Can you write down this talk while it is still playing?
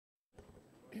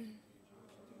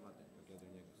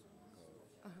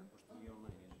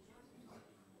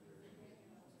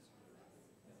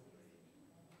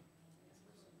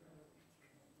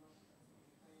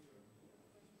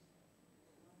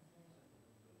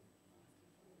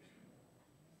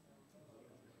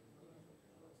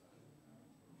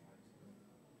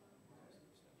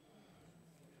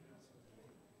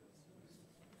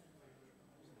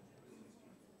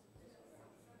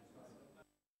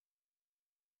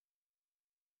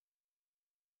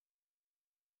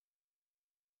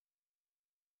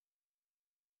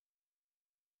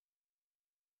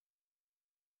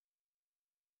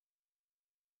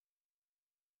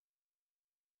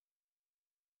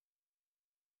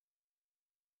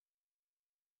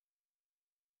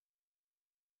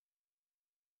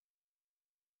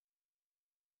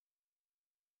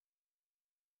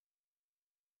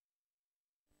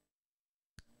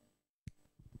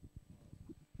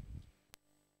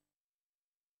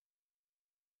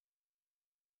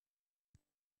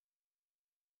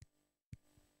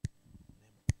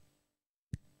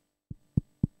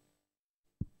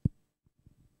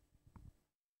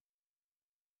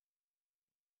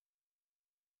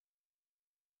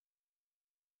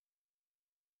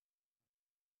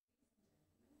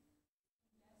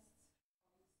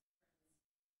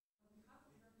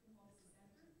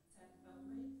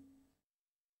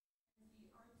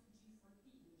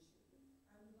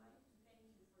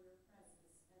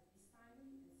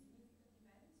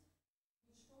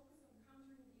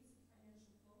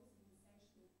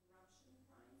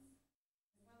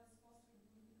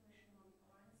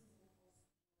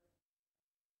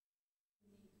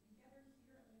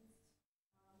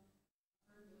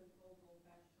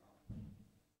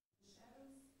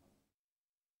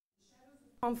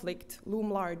conflict loom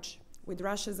large, with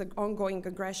Russia's ongoing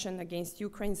aggression against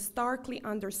Ukraine starkly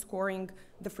underscoring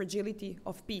the fragility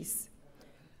of peace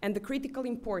and the critical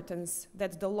importance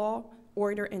that the law,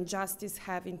 order, and justice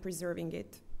have in preserving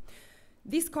it.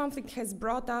 This conflict has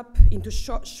brought up into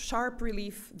sharp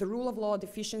relief the rule of law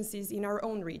deficiencies in our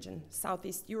own region,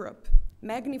 Southeast Europe,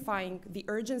 magnifying the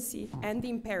urgency and the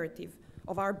imperative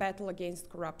of our battle against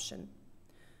corruption.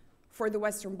 For the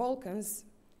Western Balkans,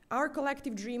 our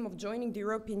collective dream of joining the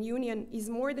European Union is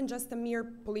more than just a mere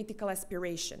political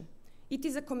aspiration. It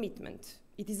is a commitment.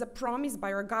 It is a promise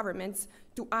by our governments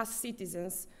to us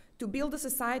citizens to build a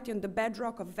society on the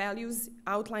bedrock of values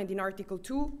outlined in Article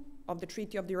 2 of the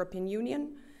Treaty of the European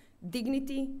Union: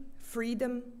 dignity,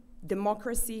 freedom,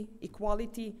 democracy,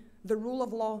 equality, the rule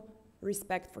of law,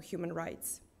 respect for human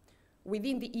rights.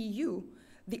 Within the EU,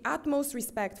 the utmost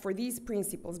respect for these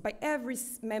principles by every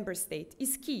member state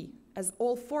is key, as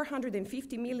all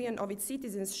 450 million of its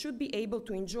citizens should be able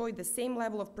to enjoy the same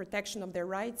level of protection of their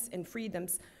rights and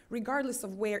freedoms, regardless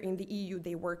of where in the EU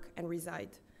they work and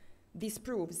reside. This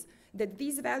proves that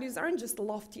these values aren't just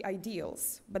lofty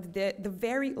ideals, but the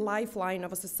very lifeline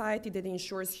of a society that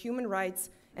ensures human rights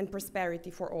and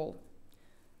prosperity for all.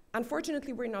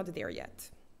 Unfortunately, we're not there yet.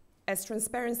 As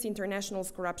Transparency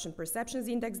International's Corruption Perceptions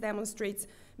Index demonstrates,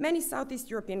 many Southeast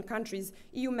European countries,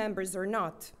 EU members or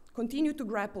not, continue to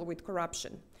grapple with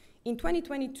corruption. In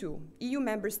 2022, EU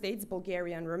member states,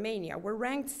 Bulgaria and Romania, were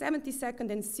ranked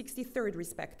 72nd and 63rd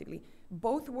respectively,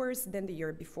 both worse than the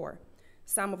year before.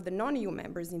 Some of the non-EU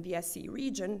members in the SE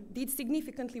region did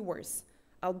significantly worse.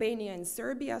 Albania and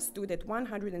Serbia stood at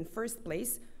 101st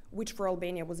place, which for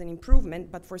Albania was an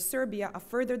improvement, but for Serbia, a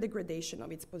further degradation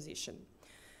of its position.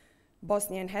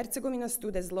 Bosnia and Herzegovina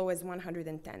stood as low as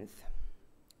 110th.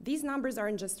 These numbers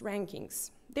aren't just rankings.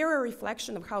 They're a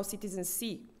reflection of how citizens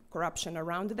see corruption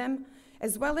around them,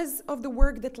 as well as of the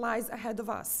work that lies ahead of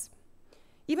us.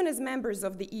 Even as members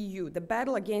of the EU, the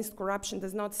battle against corruption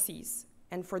does not cease,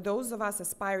 and for those of us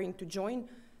aspiring to join,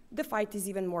 the fight is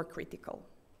even more critical.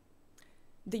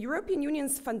 The European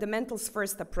Union's fundamentals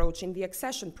first approach in the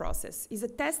accession process is a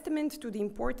testament to the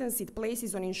importance it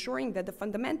places on ensuring that the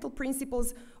fundamental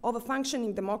principles of a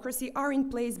functioning democracy are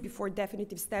in place before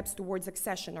definitive steps towards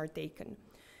accession are taken.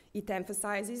 It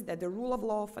emphasizes that the rule of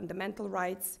law, fundamental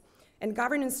rights, and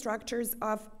governance structures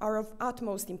are of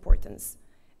utmost importance,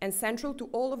 and central to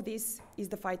all of this is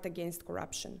the fight against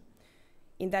corruption.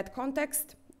 In that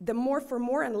context, the more for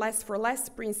more and less for less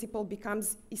principle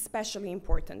becomes especially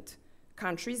important.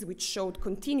 Countries which showed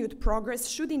continued progress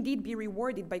should indeed be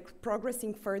rewarded by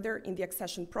progressing further in the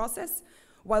accession process,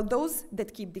 while those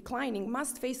that keep declining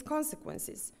must face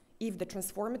consequences if the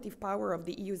transformative power of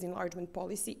the EU's enlargement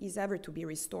policy is ever to be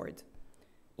restored.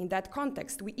 In that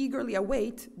context, we eagerly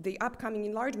await the upcoming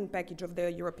enlargement package of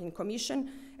the European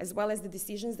Commission, as well as the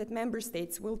decisions that member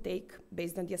states will take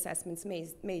based on the assessments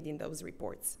made in those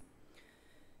reports.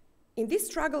 In this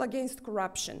struggle against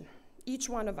corruption, each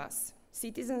one of us,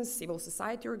 citizens, civil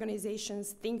society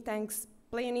organizations, think tanks,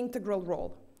 play an integral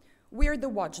role. We are the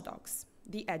watchdogs,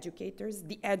 the educators,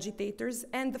 the agitators,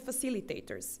 and the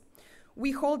facilitators.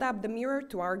 We hold up the mirror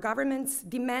to our governments,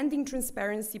 demanding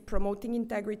transparency, promoting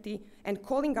integrity, and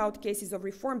calling out cases of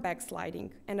reform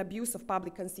backsliding and abuse of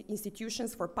public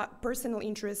institutions for personal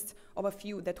interests of a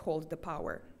few that hold the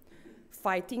power.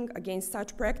 Fighting against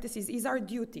such practices is our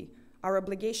duty, our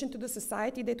obligation to the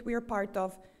society that we are part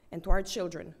of, and to our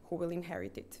children who will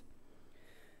inherit it.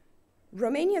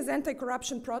 Romania's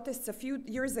anti-corruption protests a few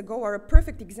years ago are a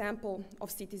perfect example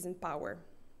of citizen power.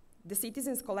 The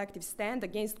citizens' collective stand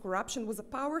against corruption was a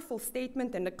powerful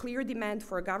statement and a clear demand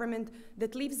for a government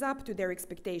that lives up to their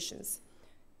expectations.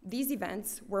 These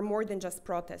events were more than just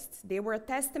protests. They were a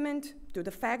testament to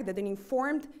the fact that an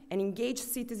informed and engaged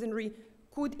citizenry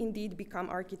could indeed become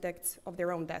architects of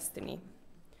their own destiny.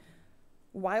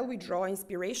 While we draw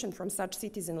inspiration from such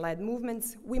citizen-led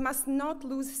movements, we must not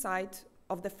lose sight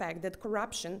of the fact that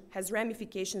corruption has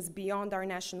ramifications beyond our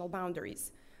national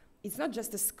boundaries. It's not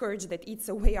just a scourge that eats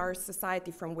away our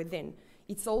society from within.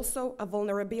 It's also a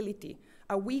vulnerability,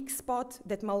 a weak spot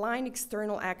that malign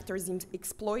external actors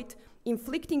exploit,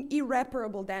 inflicting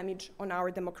irreparable damage on our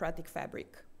democratic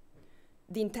fabric.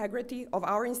 The integrity of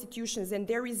our institutions and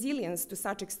their resilience to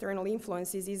such external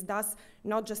influences is thus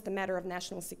not just a matter of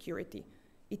national security.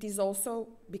 It is also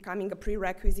becoming a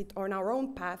prerequisite on our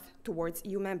own path towards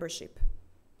EU membership.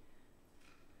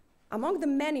 Among the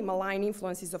many malign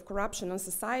influences of corruption on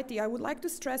society, I would like to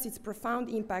stress its profound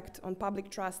impact on public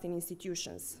trust in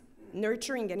institutions,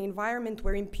 nurturing an environment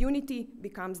where impunity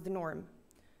becomes the norm.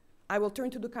 I will turn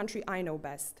to the country I know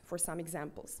best for some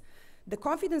examples. The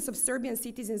confidence of Serbian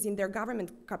citizens in their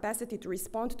government capacity to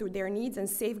respond to their needs and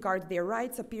safeguard their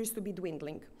rights appears to be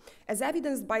dwindling. As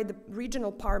evidenced by the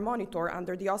Regional Power Monitor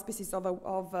under the auspices of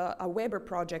a Weber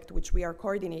project, which we are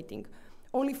coordinating,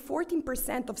 only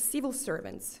 14% of civil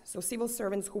servants, so civil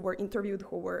servants who were interviewed,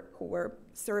 who were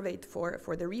surveyed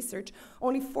for the research,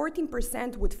 only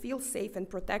 14% would feel safe and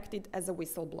protected as a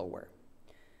whistleblower.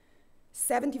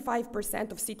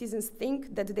 75% of citizens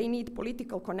think that they need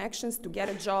political connections to get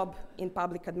a job in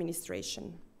public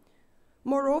administration.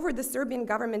 Moreover, the Serbian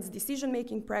government's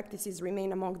decision-making practices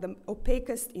remain among the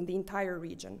opacest in the entire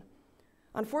region.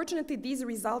 Unfortunately, these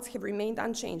results have remained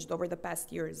unchanged over the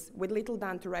past years, with little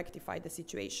done to rectify the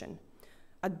situation.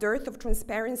 A dearth of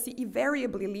transparency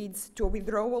invariably leads to a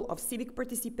withdrawal of civic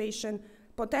participation,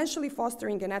 potentially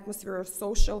fostering an atmosphere of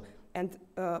social and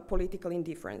political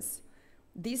indifference.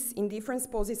 This indifference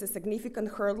poses a significant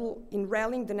hurdle in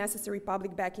rallying the necessary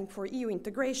public backing for EU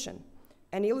integration.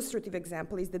 An illustrative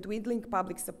example is the dwindling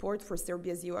public support for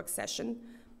Serbia's EU accession,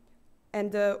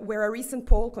 and where a recent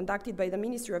poll conducted by the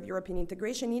Ministry of European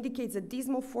Integration indicates a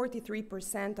dismal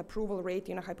 43% approval rate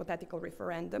in a hypothetical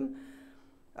referendum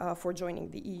for joining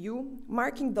the EU,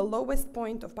 marking the lowest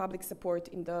point of public support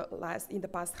in the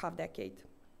past half-decade.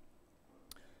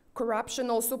 Corruption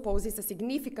also poses a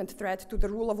significant threat to the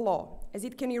rule of law, as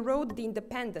it can erode the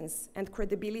independence and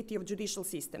credibility of judicial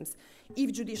systems.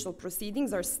 If judicial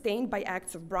proceedings are stained by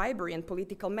acts of bribery and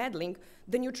political meddling,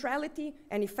 the neutrality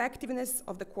and effectiveness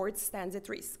of the courts stands at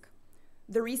risk.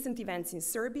 The recent events in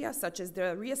Serbia, such as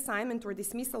the reassignment or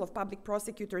dismissal of public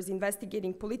prosecutors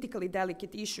investigating politically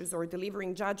delicate issues or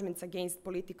delivering judgments against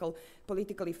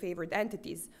politically favored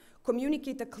entities,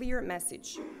 communicate a clear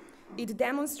message. It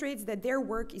demonstrates that their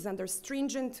work is under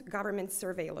stringent government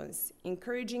surveillance,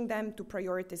 encouraging them to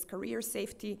prioritize career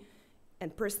safety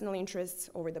and personal interests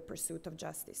over the pursuit of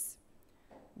justice.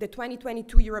 The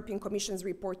 2022 European Commission's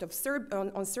report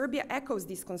on Serbia echoes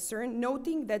this concern,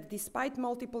 noting that despite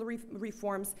multiple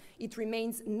reforms, it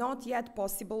remains not yet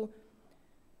possible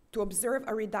to observe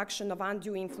a reduction of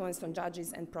undue influence on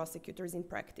judges and prosecutors in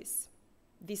practice.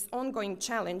 This ongoing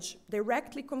challenge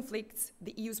directly conflicts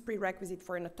the EU's prerequisite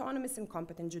for an autonomous and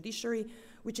competent judiciary,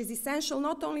 which is essential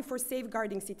not only for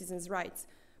safeguarding citizens' rights,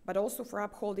 but also for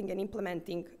upholding and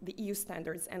implementing the EU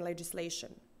standards and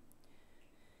legislation.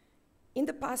 In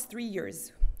the past 3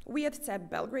 years, we at CEP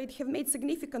Belgrade have made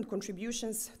significant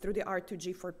contributions through the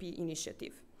R2G4P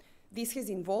initiative. This has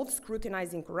involved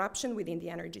scrutinizing corruption within the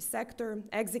energy sector,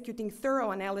 executing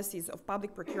thorough analysis of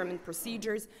public procurement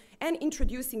procedures, and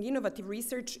introducing innovative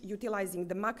research utilizing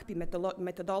the MACPI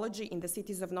methodology in the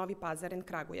cities of Novi Pazar and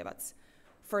Kragujevac.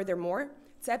 Furthermore,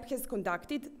 CEP has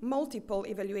conducted multiple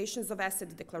evaluations of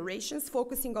asset declarations,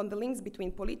 focusing on the links between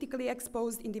politically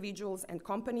exposed individuals and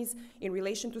companies in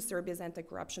relation to Serbia's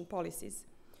anti-corruption policies.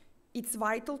 It's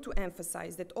vital to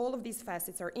emphasize that all of these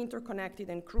facets are interconnected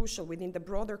and crucial within the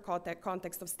broader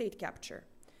context of state capture.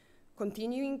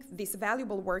 Continuing this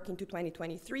valuable work into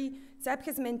 2023, CEP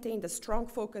has maintained a strong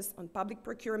focus on public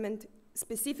procurement,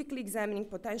 specifically examining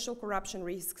potential corruption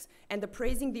risks and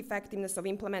appraising the effectiveness of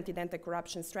implemented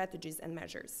anti-corruption strategies and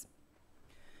measures.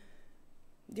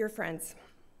 Dear friends,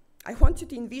 I want you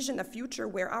to envision a future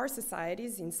where our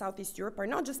societies in Southeast Europe are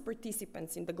not just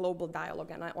participants in the global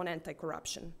dialogue on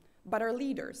anti-corruption, but are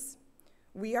leaders.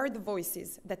 We are the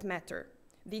voices that matter,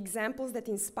 the examples that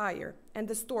inspire, and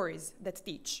the stories that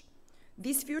teach.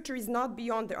 This future is not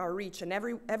beyond our reach, and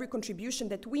every contribution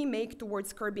that we make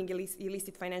towards curbing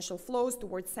illicit financial flows,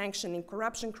 towards sanctioning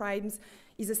corruption crimes,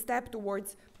 is a step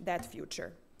towards that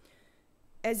future.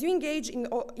 As you engage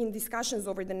in discussions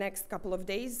over the next couple of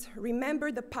days,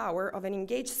 remember the power of an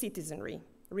engaged citizenry.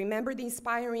 Remember the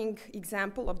inspiring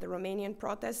example of the Romanian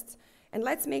protests, and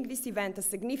let's make this event a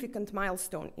significant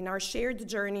milestone in our shared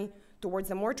journey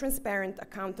towards a more transparent,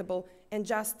 accountable, and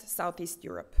just Southeast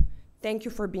Europe. Thank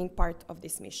you for being part of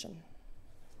this mission.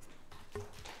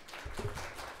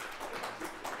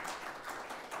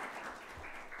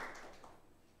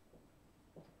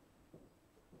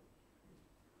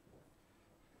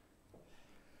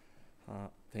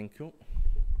 Thank you.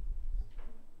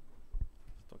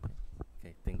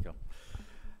 Okay, thank you.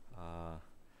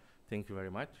 Thank you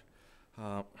very much.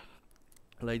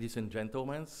 Ladies and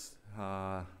gentlemen,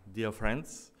 dear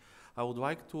friends, I would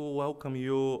like to welcome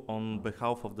you on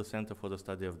behalf of the Center for the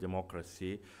Study of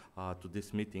Democracy to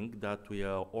this meeting that we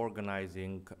are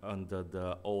organizing under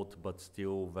the old but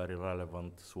still very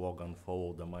relevant slogan,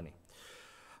 Follow the Money.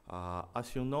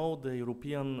 As you know, the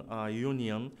European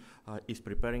Union is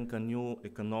preparing a new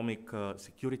economic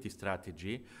security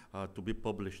strategy to be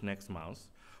published next month,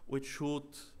 which should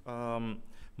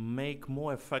make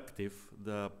more effective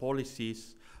the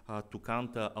policies to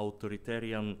counter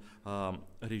authoritarian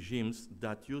regimes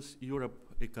that use Europe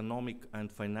economic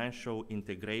and financial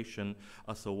integration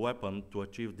as a weapon to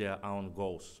achieve their own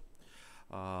goals.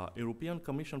 European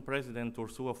Commission President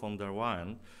Ursula von der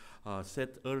Leyen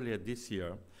said earlier this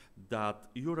year that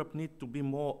Europe needs to be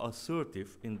more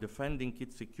assertive in defending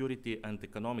its security and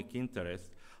economic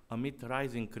interests amid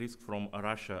rising risks from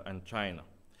Russia and China.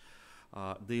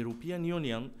 The European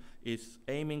Union is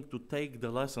aiming to take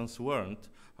the lessons learned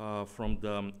from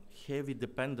the heavy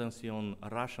dependency on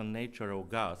Russian natural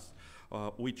gas,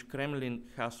 which Kremlin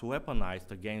has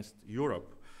weaponized against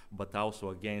Europe, but also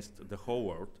against the whole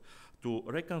world, to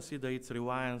reconsider its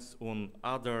reliance on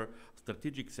other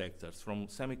strategic sectors, from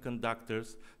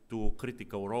semiconductors to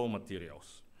critical raw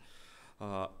materials.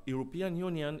 European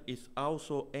Union is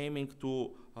also aiming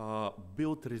to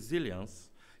build resilience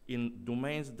in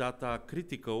domains that are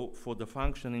critical for the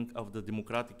functioning of the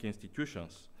democratic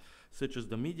institutions, such as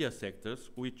the media sectors,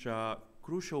 which are a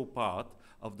crucial part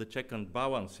of the check and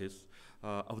balances,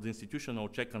 of the institutional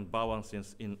check and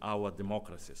balances in our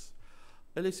democracies.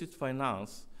 Illicit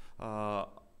finance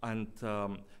and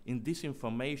in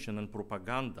disinformation and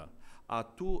propaganda are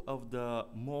two of the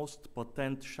most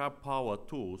potent sharp power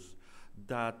tools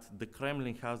that the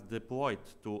Kremlin has deployed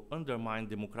to undermine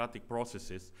democratic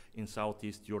processes in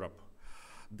Southeast Europe.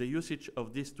 The usage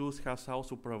of these tools has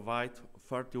also provided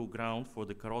fertile ground for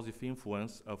the corrosive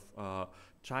influence of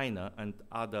China and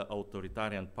other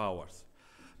authoritarian powers.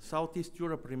 Southeast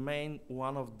Europe remains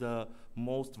one of the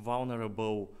most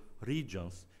vulnerable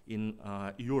regions in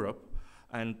Europe,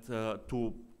 and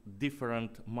to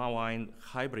different malign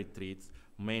hybrid threats,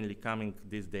 mainly coming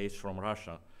these days from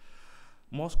Russia.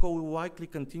 Moscow will likely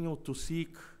continue to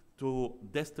seek to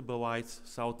destabilize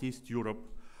Southeast Europe,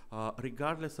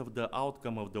 regardless of the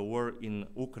outcome of the war in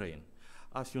Ukraine.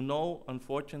 As you know,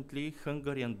 unfortunately,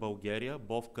 Hungary and Bulgaria,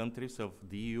 both countries of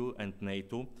the EU and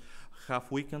NATO,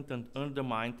 have weakened and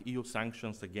undermined EU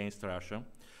sanctions against Russia,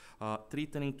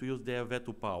 threatening to use their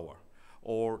veto power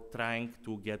or trying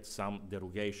to get some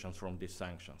derogations from these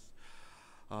sanctions.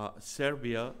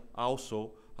 Serbia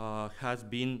also has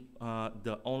been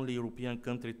the only European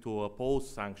country to oppose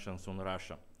sanctions on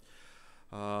Russia.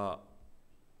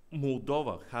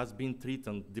 Moldova has been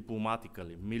threatened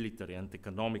diplomatically, militarily, and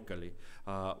economically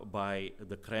by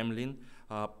the Kremlin,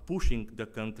 pushing the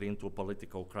country into a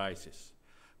political crisis.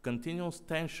 Continuous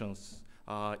tensions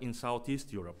in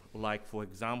Southeast Europe, like, for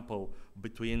example,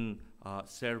 between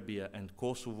Serbia and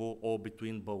Kosovo, or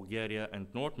between Bulgaria and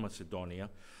North Macedonia,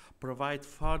 provide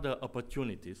further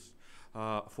opportunities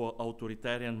for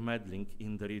authoritarian meddling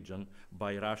in the region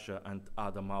by Russia and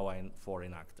other malign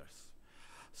foreign actors.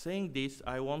 Saying this,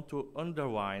 I want to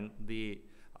underline the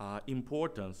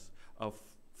importance of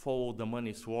follow the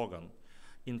money slogan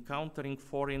in countering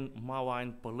foreign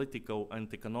malign political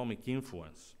and economic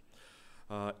influence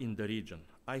in the region.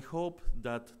 I hope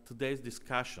that today's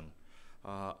discussion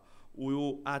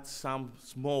will add some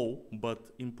small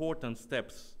but important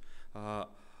steps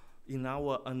in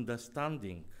our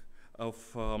understanding of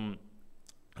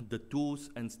the tools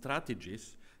and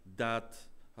strategies that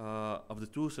of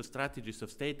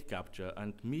state capture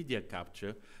and media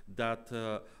capture that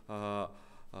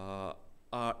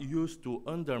are used to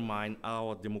undermine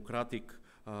our democratic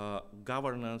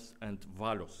governance and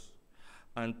values,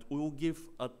 and will give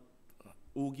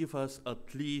us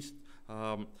at least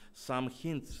some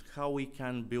hints how we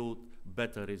can build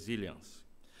better resilience.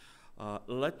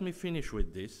 Let me finish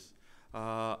with this,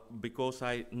 because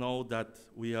I know that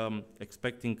we are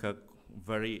expecting a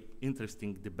very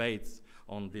interesting debates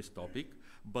on this topic.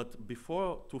 But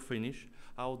before to finish,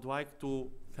 I would like to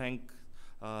thank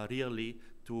really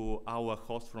to our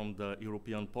host from the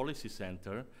European Policy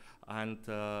Center and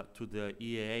to the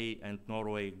EAA and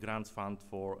Norway Grants Fund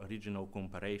for Regional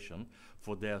Cooperation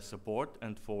for their support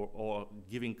and for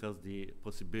giving us the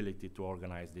possibility to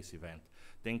organize this event.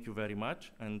 Thank you very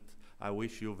much, and I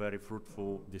wish you very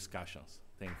fruitful discussions.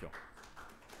 Thank you.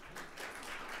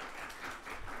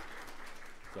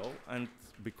 So, and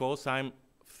because I'm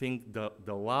think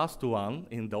the last one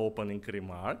in the opening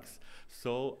remarks,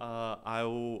 so I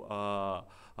will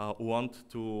want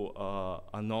to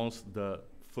announce the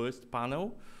first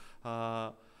panel,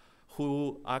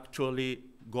 who actually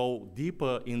go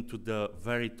deeper into the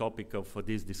very topic of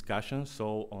this discussion,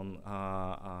 so on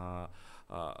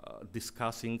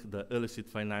discussing the illicit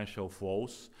financial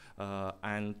flows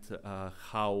and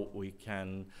how we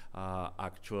can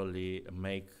actually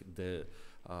make the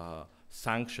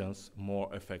sanctions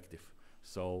more effective.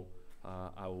 So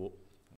I will